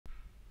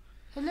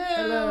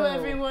Hello,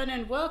 everyone,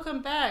 and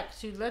welcome back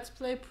to Let's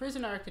Play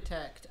Prison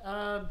Architect.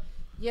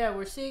 Yeah,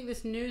 we're seeing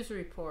this news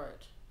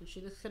report, and she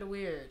looks kind of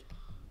weird.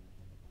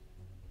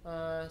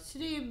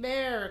 City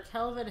Mayor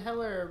Calvin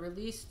Heller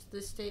released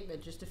this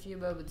statement just a few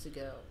moments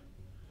ago.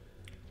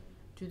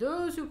 To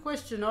those who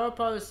question our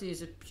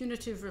policies of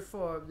punitive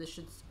reform, this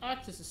should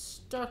act as a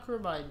stark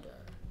reminder.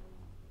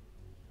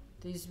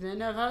 These men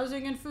have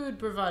housing and food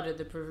provided,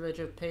 the privilege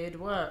of paid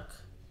work.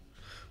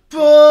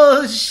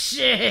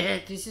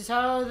 Bullshit! This is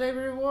how they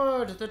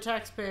reward the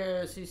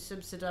taxpayers who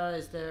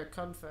subsidize their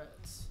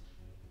comforts.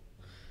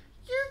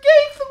 You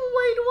gave them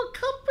away to a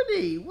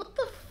company! What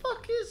the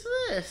fuck is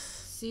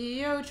this?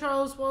 CEO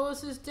Charles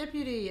Wallace's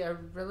deputy, a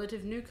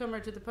relative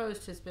newcomer to the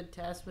post, has been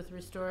tasked with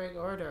restoring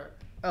order.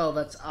 Oh,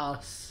 that's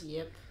us.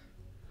 Yep.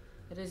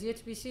 It has yet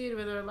to be seen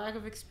whether a lack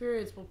of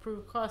experience will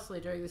prove costly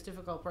during this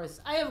difficult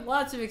process. I have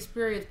lots of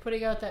experience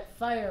putting out that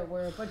fire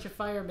where a bunch of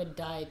firemen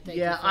died.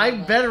 Yeah,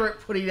 I'm better at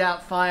putting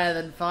out fire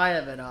than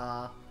firemen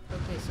are.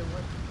 Okay, so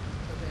what?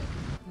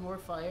 Okay, more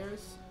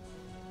fires.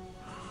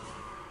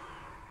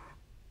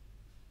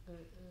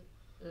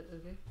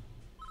 Okay.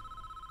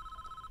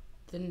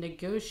 The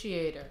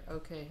negotiator.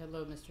 Okay,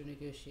 hello, Mr.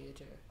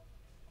 Negotiator.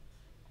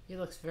 He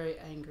looks very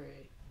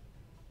angry.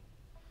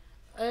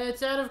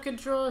 It's out of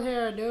control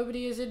here.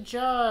 Nobody is in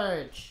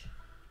charge.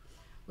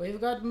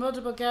 We've got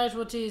multiple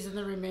casualties and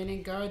the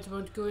remaining guards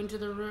won't go into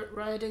the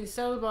rioting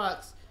cell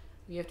box.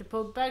 We have to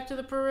pull back to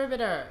the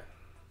perimeter.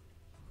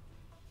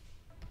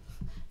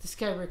 This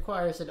guy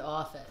requires an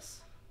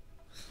office.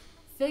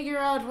 Figure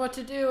out what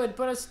to do and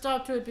put a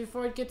stop to it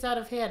before it gets out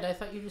of hand. I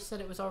thought you just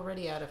said it was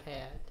already out of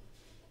hand.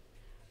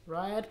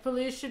 Riot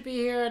police should be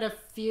here in a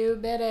few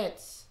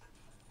minutes.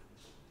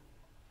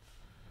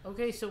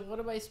 Okay, so what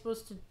am I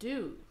supposed to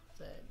do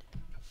then?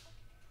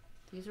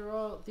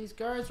 These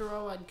guards are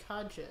all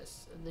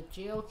unconscious and the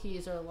jail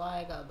keys are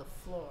lying on the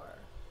floor.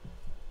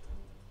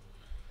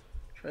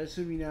 Try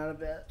zooming out a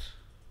bit.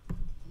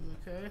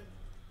 Okay.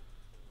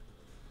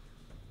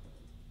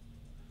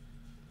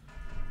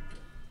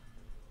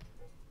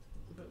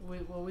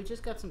 But we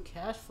just got some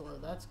cash flow.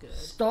 That's good.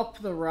 Stop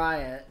the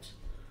riot.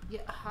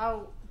 Yeah,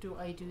 how do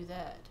I do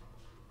that?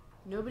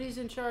 Nobody's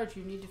in charge.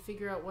 You need to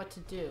figure out what to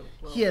do.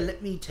 Well, Here,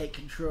 let me take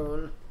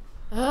control.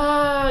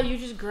 You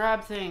just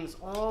grab things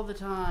all the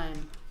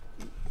time.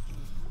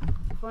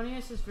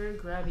 Funniest is very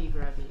grabby.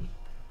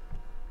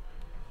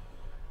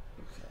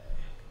 Okay.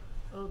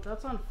 Oh,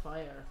 that's on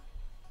fire.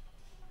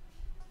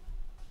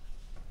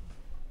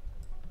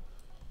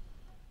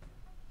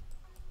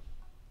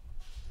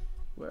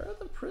 Where are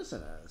the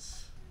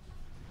prisoners?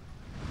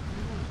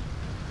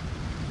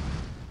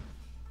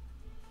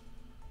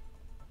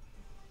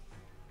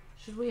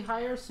 Should we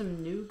hire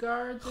some new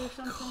guards or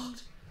something?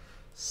 God.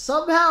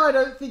 Somehow I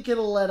don't think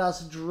it'll let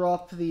us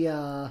drop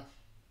the,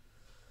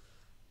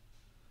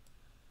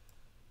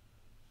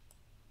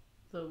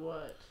 The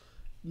what?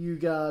 new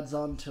guards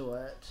onto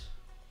it.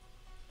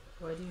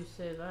 Why do you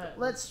say that?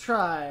 Let's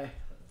try.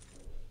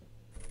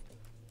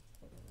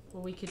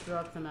 Well, we could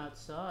drop them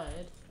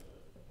outside.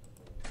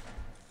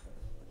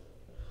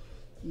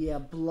 Yeah,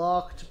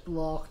 blocked.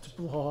 Oh,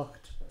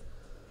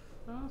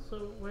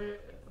 so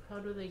how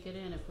do they get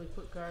in? If we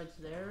put guards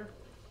there,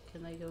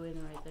 can they go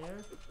in right there?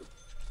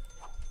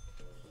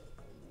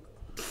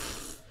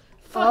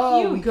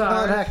 Fuck you, we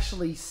guards! can't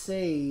actually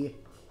see.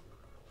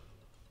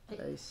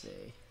 I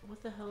see.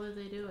 What the hell are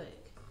they doing?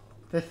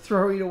 They're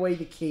throwing away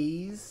the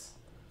keys.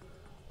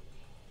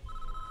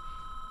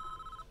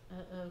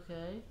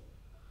 Okay.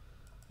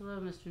 Hello,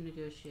 Mr.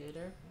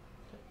 Negotiator.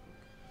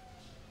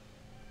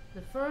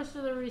 The first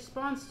of the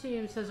response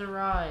teams has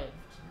arrived.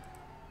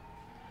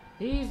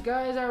 These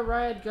guys are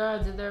riot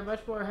guards and they're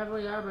much more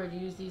heavily armored.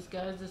 Use these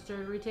guys to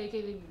start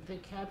retaking the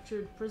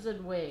captured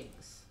prison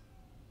wings.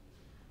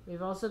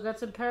 We've also got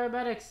some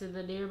paramedics in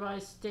the nearby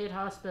state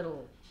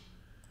hospital.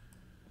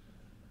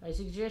 I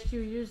suggest you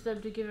use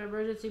them to give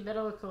emergency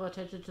medical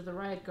attention to the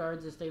riot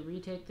guards as they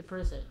retake the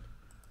prison.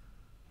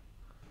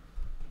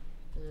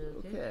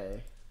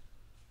 Okay.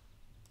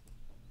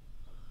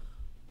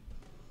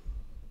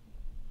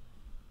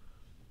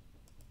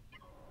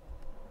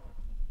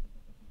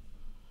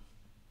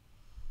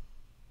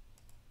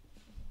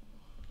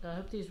 I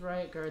hope these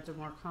riot guards are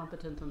more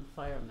competent than the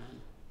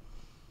firemen.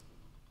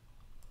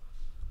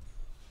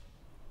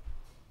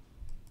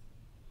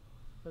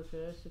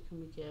 Okay, so can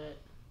we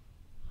get...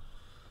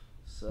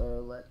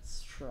 So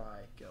let's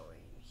try going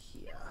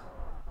here.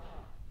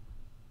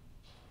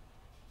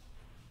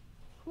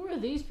 Who are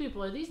these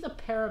people? Are these the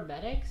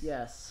paramedics?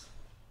 Yes.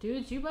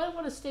 Dudes, you might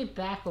want to stay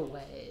back a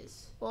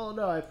ways. Oh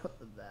no, I put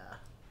them there.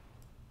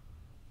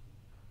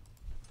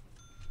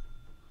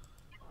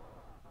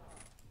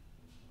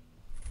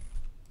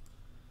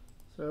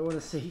 So I want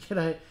to see, can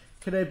I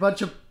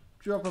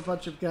drop a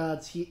bunch of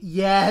guards here?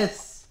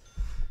 Yes!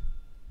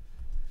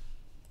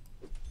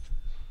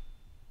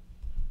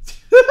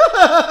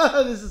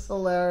 This is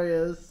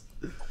hilarious.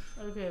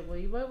 Okay, well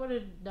you might want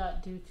to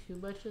not do too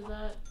much of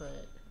that,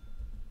 but...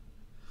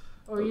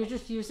 Or you're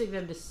just using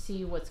them to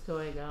see what's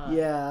going on.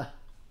 Yeah.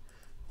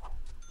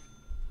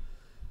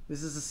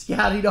 This is a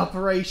scouting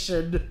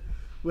operation.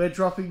 We're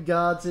dropping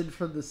guards in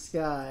from the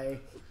sky.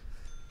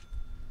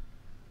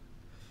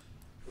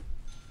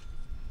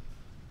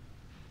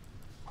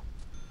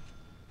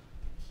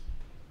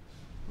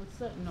 What's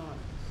that noise?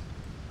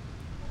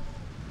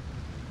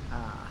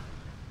 Ah.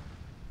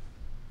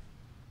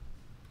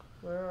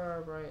 Where are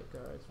our riot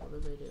guards? What are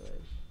they doing?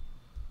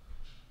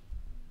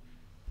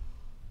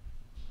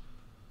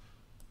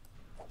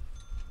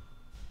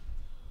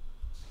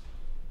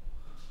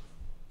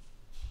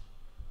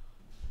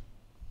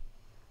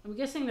 I'm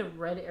guessing the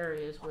red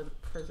area is where the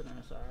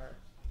prisoners are.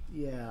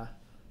 Yeah.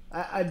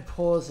 I'm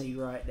pausing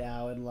right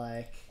now and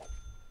like...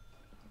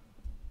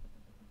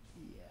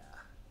 Yeah.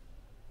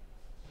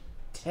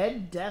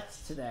 10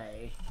 deaths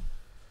today.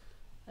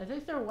 I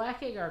think they're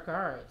whacking our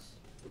guards.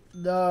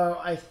 No,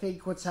 I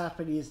think what's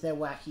happening is they're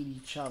whacking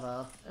each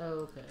other. Oh,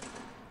 okay.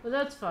 Well,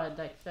 that's fine.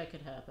 That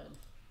could happen.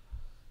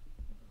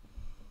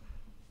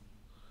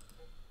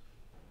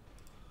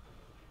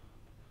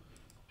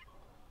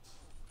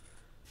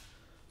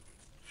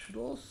 Should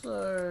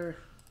also...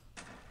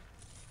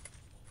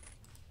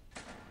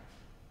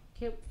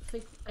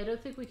 I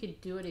don't think we can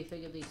do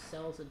anything in these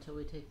cells until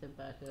we take them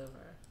back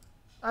over.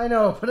 I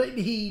know, but I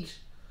need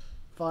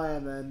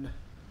firemen.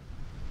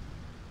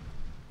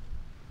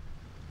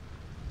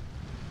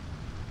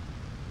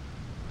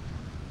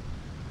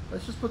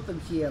 Let's just put them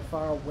here,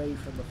 far away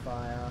from the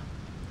fire.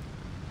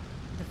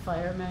 The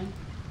firemen?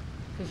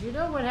 Because you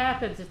know what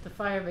happens if the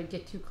firemen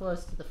get too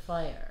close to the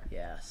fire.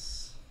 Yes.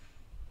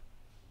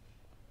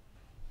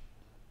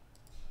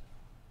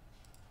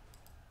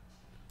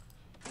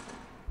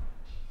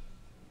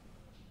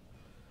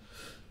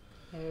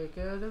 There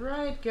go the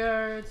riot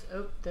guards.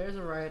 Oh, there's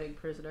a rioting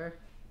prisoner.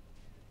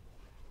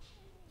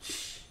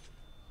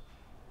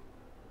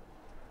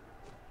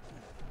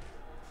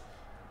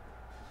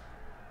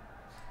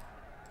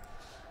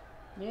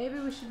 Maybe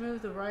we should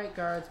move the riot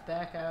guards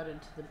back out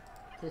into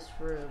this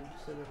room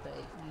so that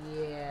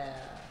they... Yeah.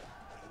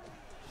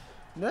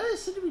 No, they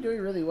seem to be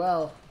doing really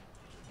well.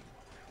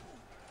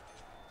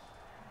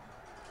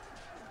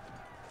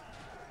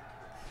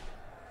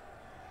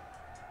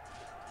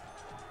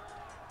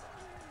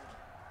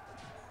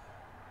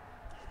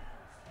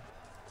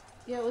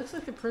 Yeah, it looks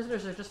like the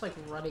prisoners are just like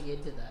running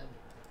into them.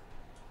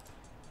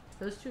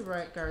 Those two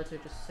riot guards are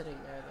just sitting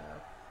there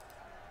though.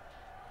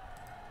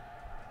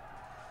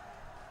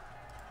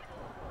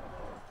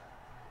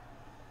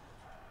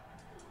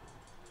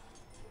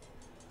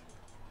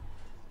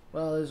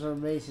 Well, those are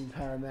amazing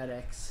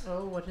paramedics.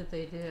 Oh, what did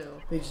they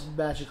do? They just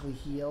magically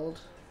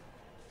healed.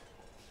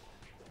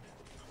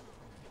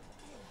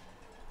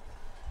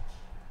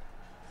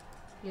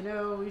 You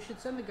know, we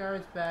should send the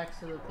guards back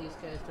so that these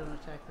guys don't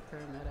attack the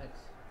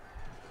paramedics.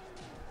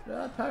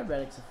 No,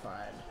 paramedics are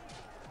fine.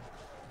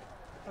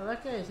 Oh,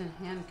 that guy is in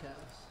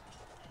handcuffs.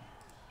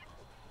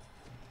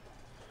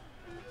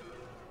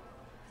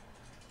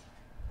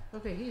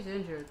 Okay, he's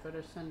injured.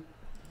 Better send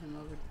him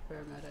over to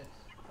paramedics.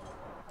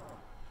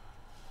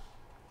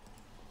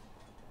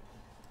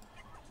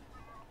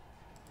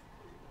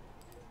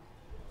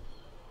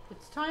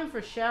 It's time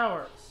for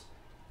showers.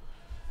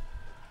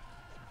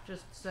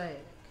 Just saying.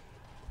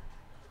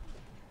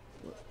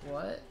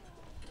 What?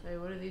 Hey,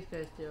 what are these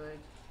guys doing?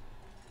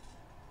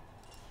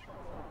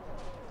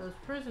 Those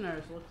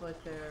prisoners look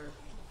like they're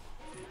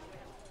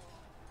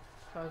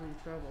causing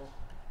trouble.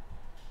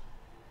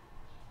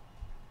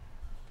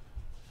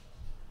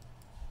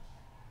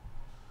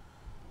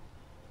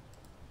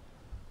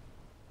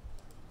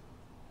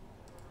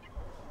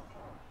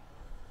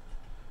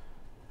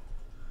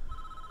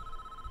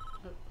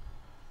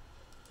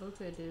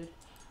 Okay, dude.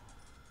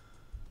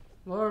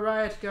 More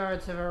riot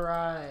guards have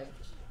arrived.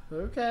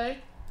 Okay.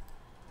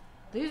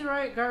 These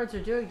riot guards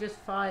are doing just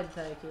fine,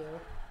 thank you.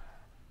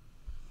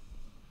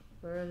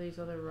 Where are these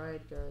other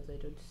riot guards? I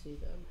don't see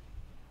them.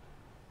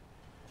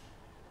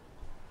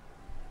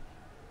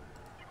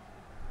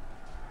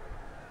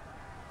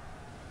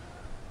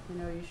 You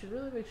know, you should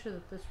really make sure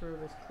that this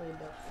room is cleaned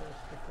up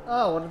first before...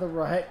 Oh, one of the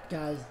riot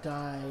guys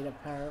died,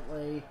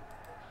 apparently.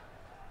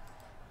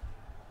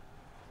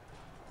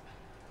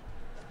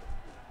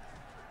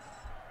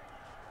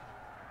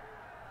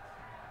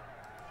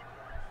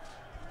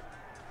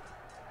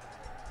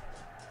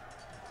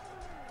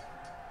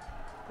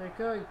 They're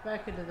going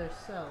back into their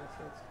cells,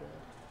 that's good.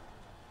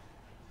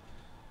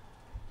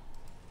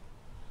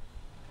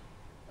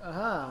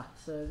 Aha,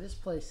 so this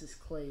place is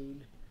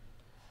clean.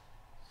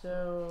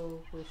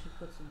 So, we should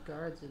put some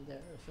guards in there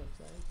or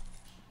something.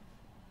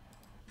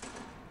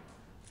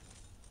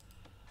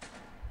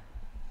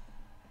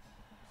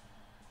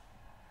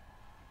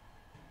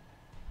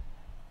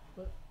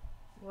 But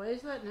why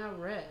is that now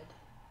red?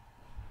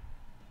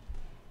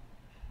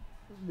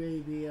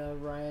 Maybe a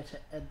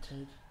riot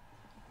entered.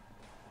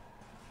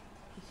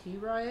 Is he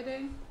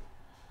rioting?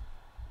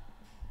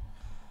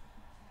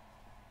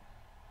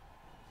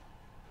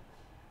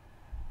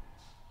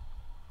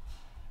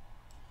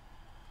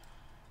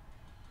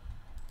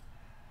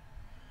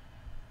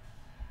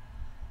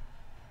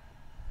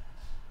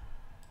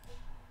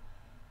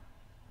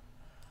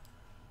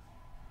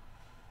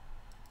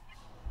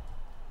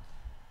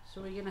 So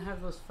are we gonna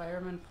have those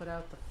firemen put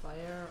out the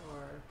fire,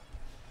 or?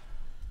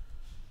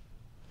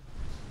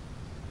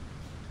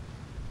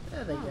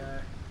 There they go.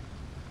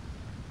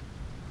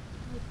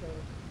 Okay.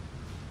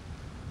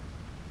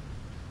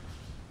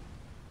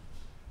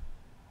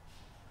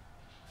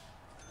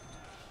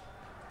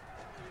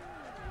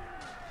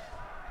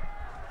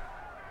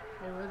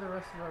 Hey, where are the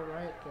rest of our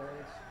riot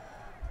guys?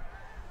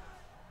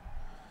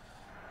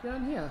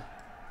 Down here.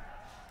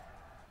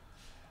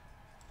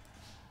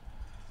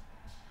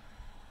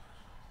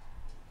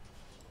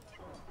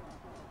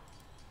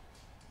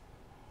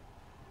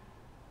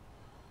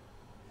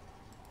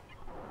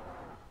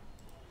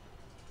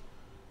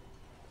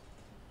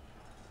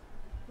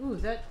 Ooh,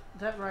 that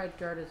riot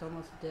guard is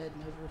almost dead.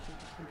 Maybe we should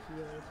get him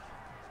healed.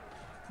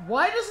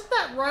 Why doesn't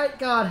that riot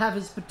guard have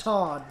his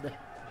baton? Yeah,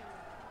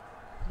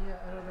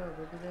 I don't know.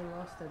 Maybe they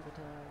lost their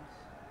batons.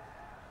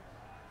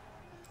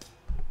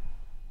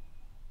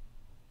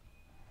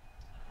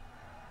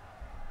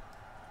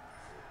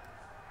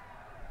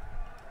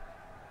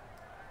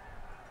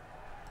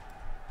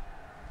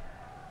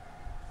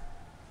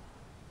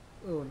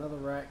 Oh, another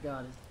riot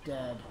guard is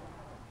dead.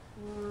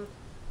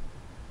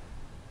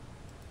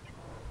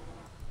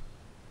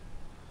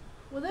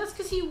 Well, that's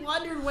because he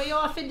wandered way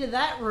off into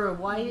that room.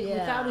 Why,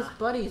 without his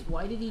buddies?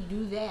 Why did he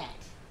do that?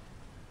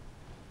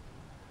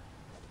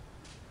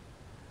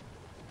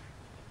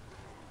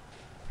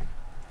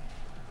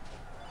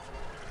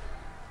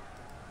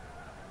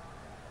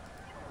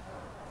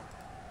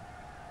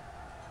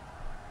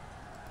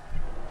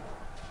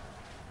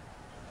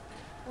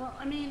 Well,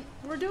 I mean,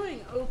 we're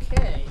doing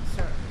okay,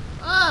 sir.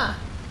 Ah!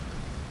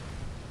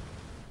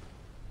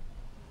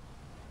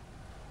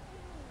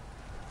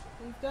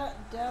 We've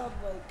got down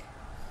like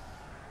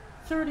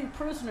 30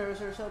 prisoners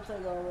or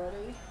something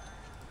already.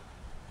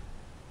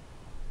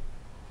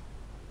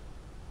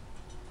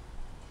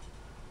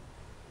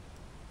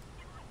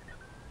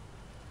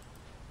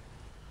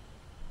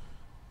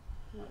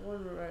 That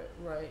one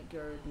riot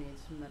guard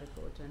needs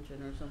medical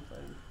attention or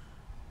something.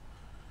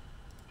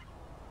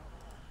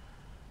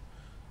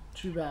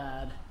 Too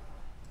bad.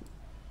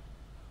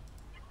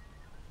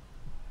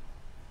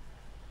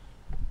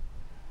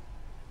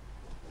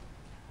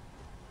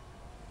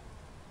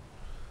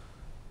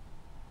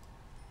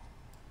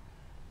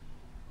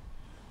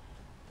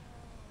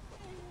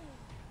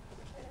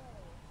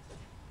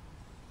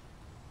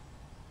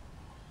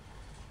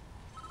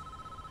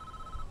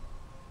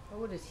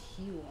 What does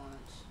he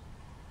want?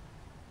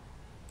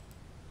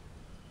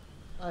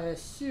 I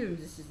assume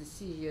this is the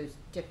CEO's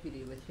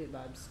deputy with whom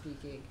I'm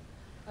speaking.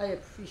 I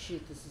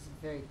appreciate this is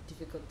a very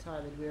difficult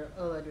time and we are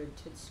all under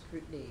intense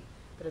scrutiny,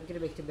 but I'm going to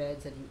make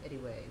demands on you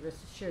anyway.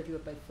 Rest assured you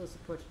have my full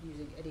support in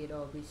using any and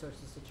all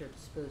resources at your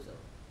disposal.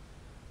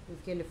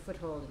 We've gained a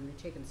foothold and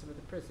retaken some of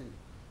the prison,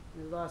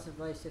 and the loss of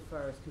life so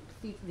far is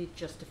completely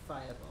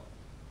justifiable.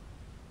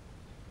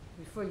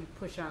 Before you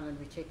push on and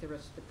retake the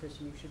rest of the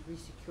prison, you should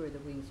re-secure the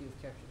wings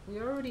you've captured. We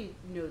already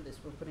know this.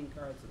 We're putting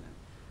guards in them.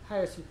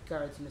 Hire some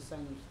guards and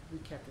assign them to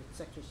recaptured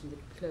sectors in the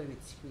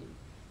deployment screen.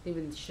 They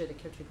will ensure the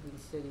captured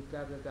wings slowly,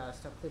 blah blah blah.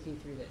 Stop clicking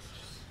through this.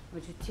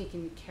 Once you've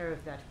taken care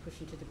of that,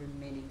 push into the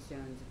remaining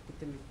zones and put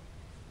them,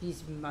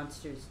 these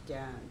monsters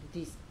down.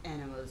 These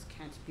animals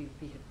can't be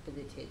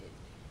rehabilitated,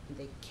 and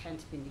they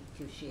can't be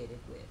negotiated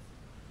with.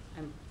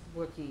 I'm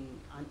working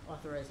on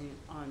authorizing an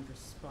armed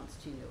response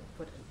team that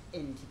will put an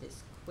end to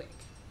this quick.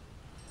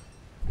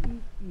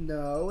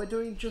 No, we're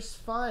doing just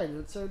fine.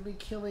 It's only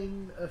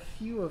killing a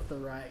few of the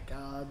riot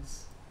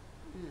guards.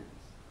 Yes.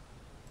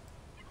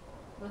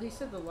 Well, he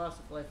said the loss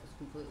of life was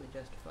completely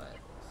justifiable,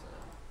 so...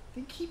 I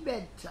think he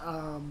meant,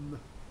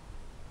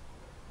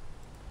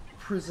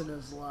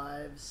 prisoners'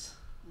 lives.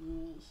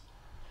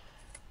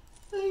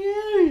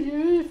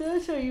 If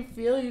that's how you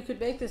feel, you could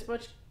make this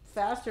much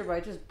faster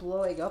by just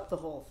blowing up the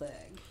whole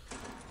thing.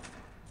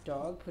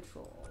 Dog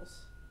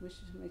patrols. We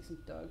should make some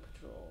dog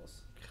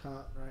patrols.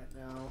 Can't right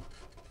now.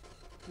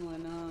 Why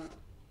not?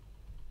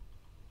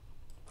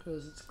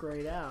 Because it's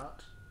grayed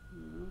out.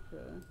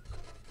 Okay.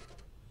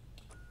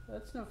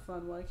 That's no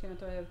fun. Why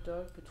can't I have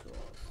dog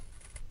patrols?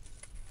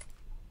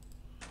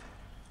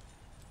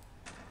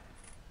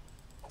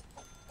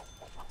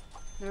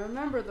 Now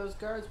remember, those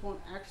guards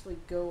won't actually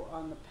go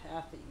on the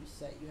path that you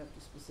set. You have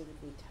to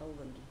specifically tell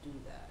them to do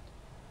that.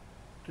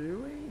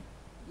 Do we?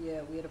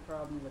 Yeah, we had a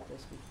problem with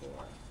this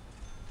before.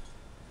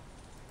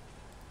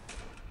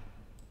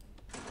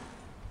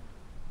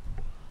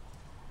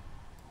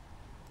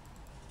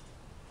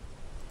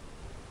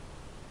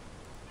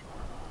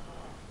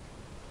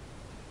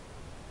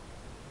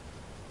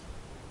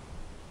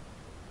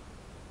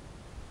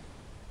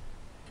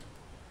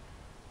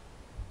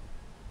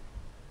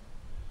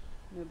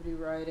 Nobody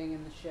riding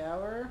in the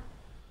shower.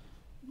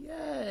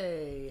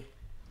 Yay!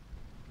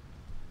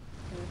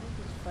 I think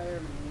this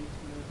fireman needs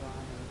to move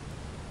on and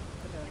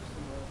put out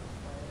some more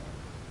fire.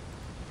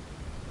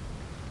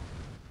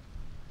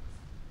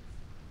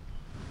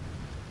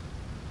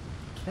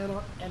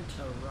 Cannot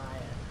enter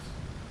riot.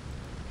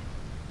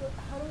 But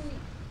how do we...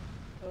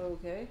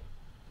 Okay.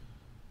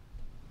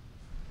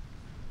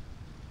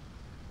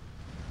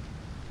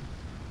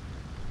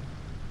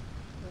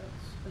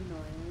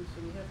 annoying,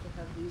 so we have to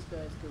have these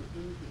guys go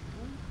in here.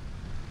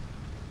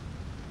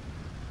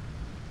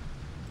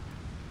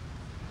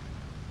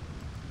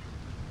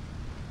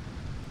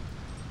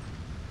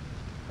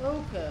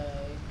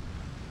 Okay.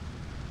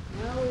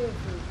 Now we have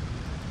the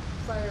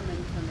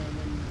firemen come in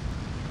and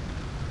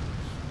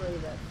spray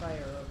that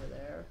fire over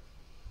there.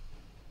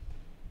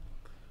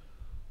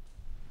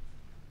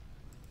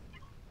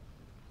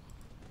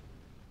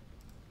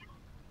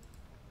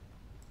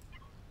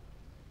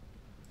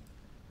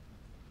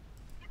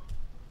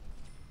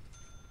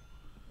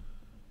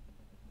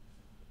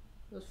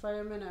 Those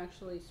firemen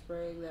actually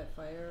spraying that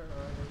fire,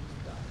 or are they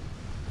just dying?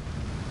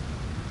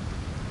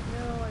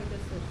 No, I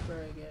guess they're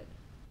spraying it.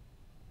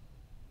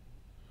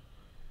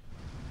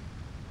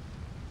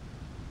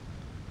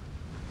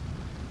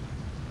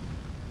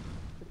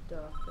 The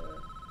doctor.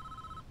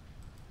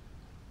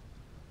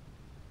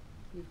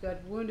 You've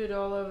got wounded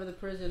all over the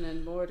prison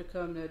and more to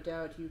come, no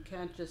doubt. You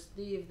can't just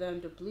leave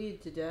them to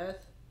bleed to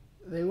death.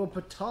 They were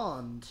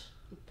batoned.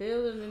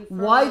 Build an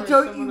infirmary. Why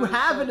don't you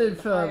have an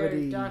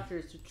infirmary?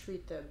 Doctors to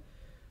treat them.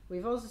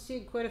 We've also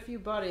seen quite a few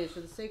bodies. For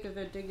the sake of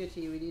their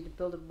dignity, we need to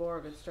build a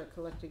morgue and start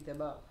collecting them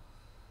up.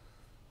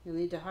 You'll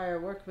need to hire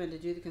workmen to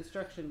do the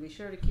construction. Be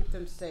sure to keep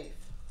them safe.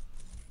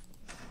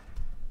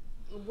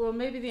 Well,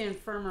 maybe the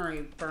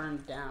infirmary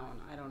burned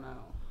down. I don't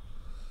know.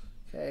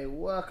 Okay,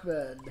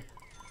 workmen.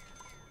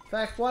 In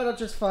fact, why not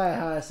just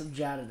hire some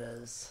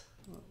janitors?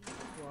 Well,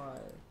 why?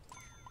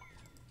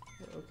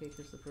 Well, okay,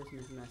 because the person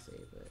is messy,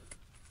 but...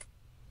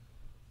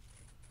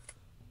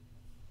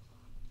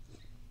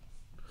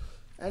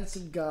 And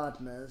some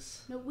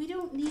gardeners. No, we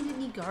don't need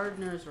any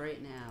gardeners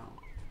right now.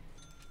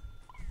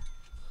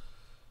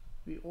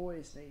 We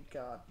always need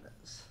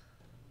gardeners.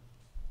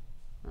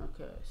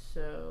 Okay,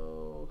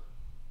 so...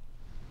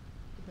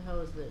 What the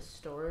hell is this?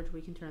 Storage?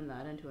 We can turn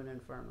that into an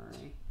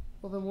infirmary.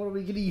 Well, then what are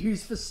we going to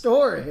use for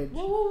storage?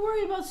 Well, we'll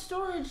worry about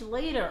storage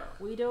later.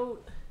 We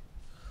don't...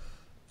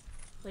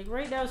 Like,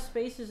 right now,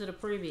 space is at a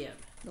premium.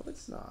 No,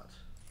 it's not.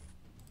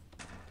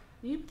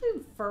 You put the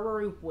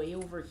infirmary way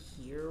over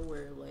here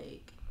where,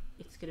 like...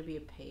 It's gonna be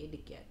a pain to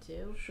get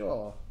to.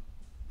 Sure.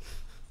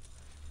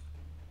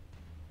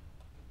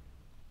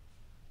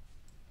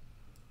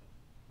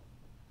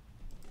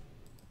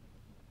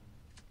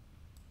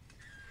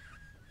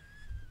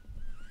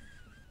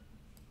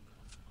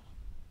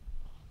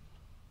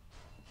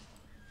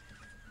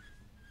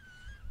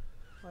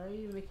 Why are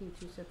you making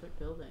two separate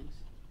buildings?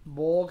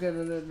 Morgue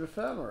and an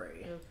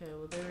infirmary. Okay,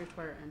 well they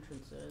require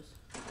entrances.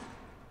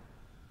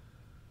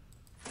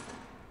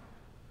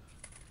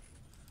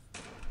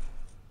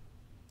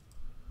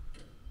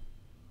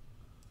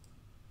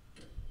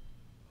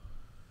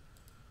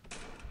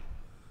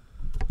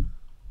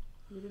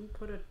 You didn't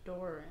put a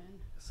door in.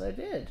 Yes, I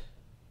did.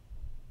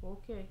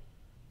 Okay.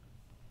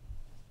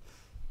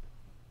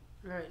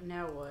 Alright,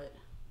 now what?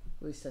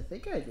 At least I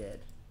think I did.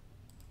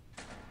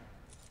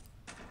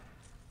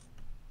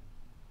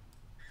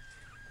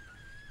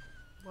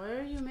 Why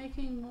are you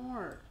making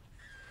more?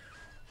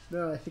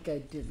 No, I think I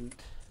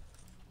didn't.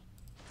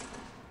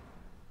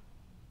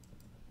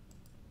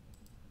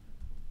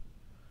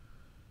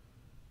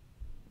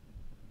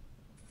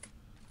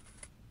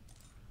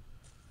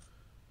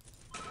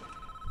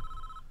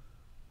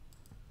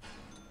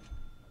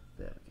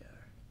 There we go.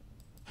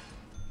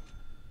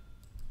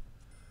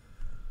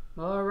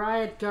 More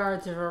riot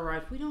guards have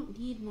arrived. We don't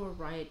need more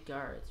riot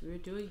guards. We're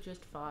doing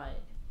just fine.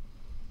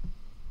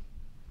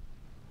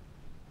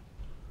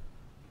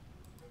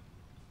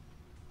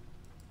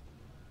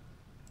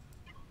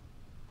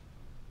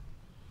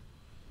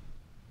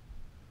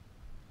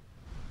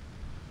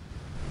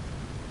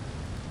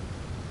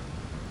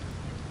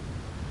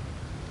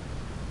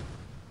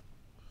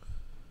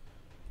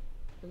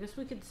 I guess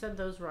we could send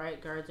those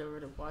riot guards over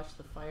to watch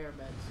the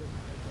firemen so that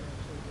they can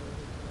actually go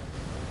into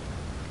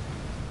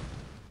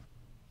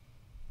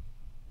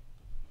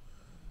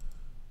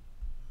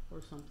that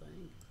or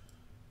something.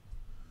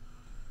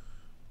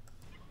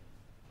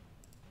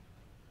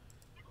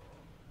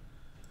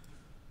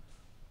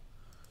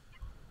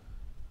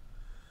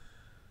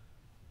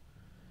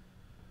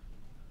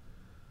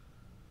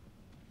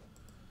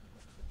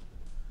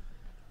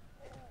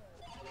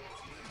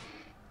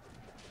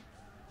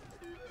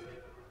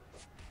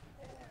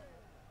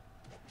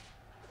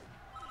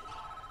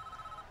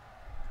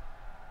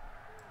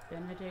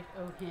 Benedict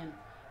O'Hin.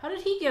 How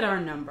did he get our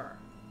number?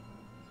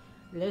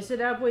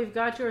 Listen up, we've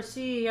got your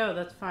CEO.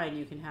 That's fine,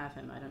 you can have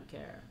him. I don't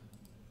care.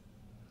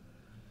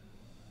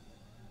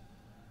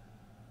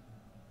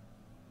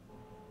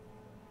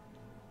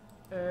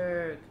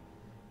 Erg.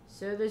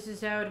 So this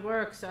is how it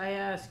works. I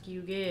ask,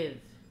 you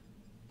give.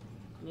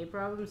 Any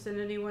problem send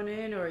anyone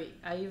in? Or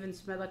I even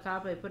smell a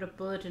cop, I put a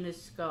bullet in his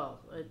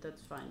skull.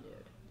 That's fine, dude.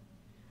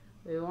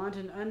 We want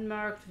an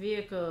unmarked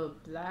vehicle,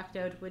 blacked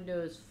out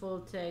windows,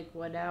 full tank,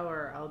 1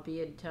 hour. I'll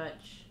be in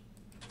touch.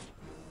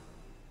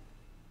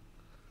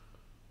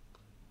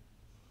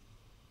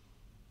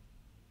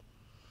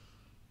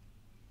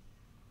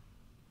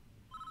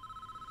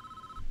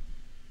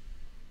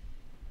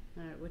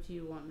 Alright, What do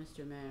you want,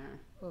 Mr. Mayor?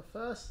 Well,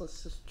 first,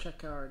 let's just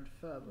check our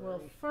infirmary.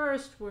 Well,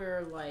 first,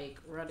 we're, like,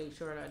 running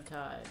short on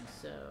time,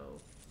 so...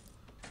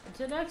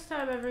 Until next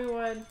time,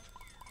 everyone.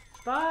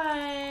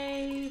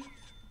 Bye!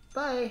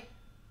 Bye!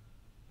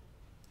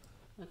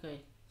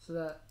 Okay. So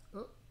that...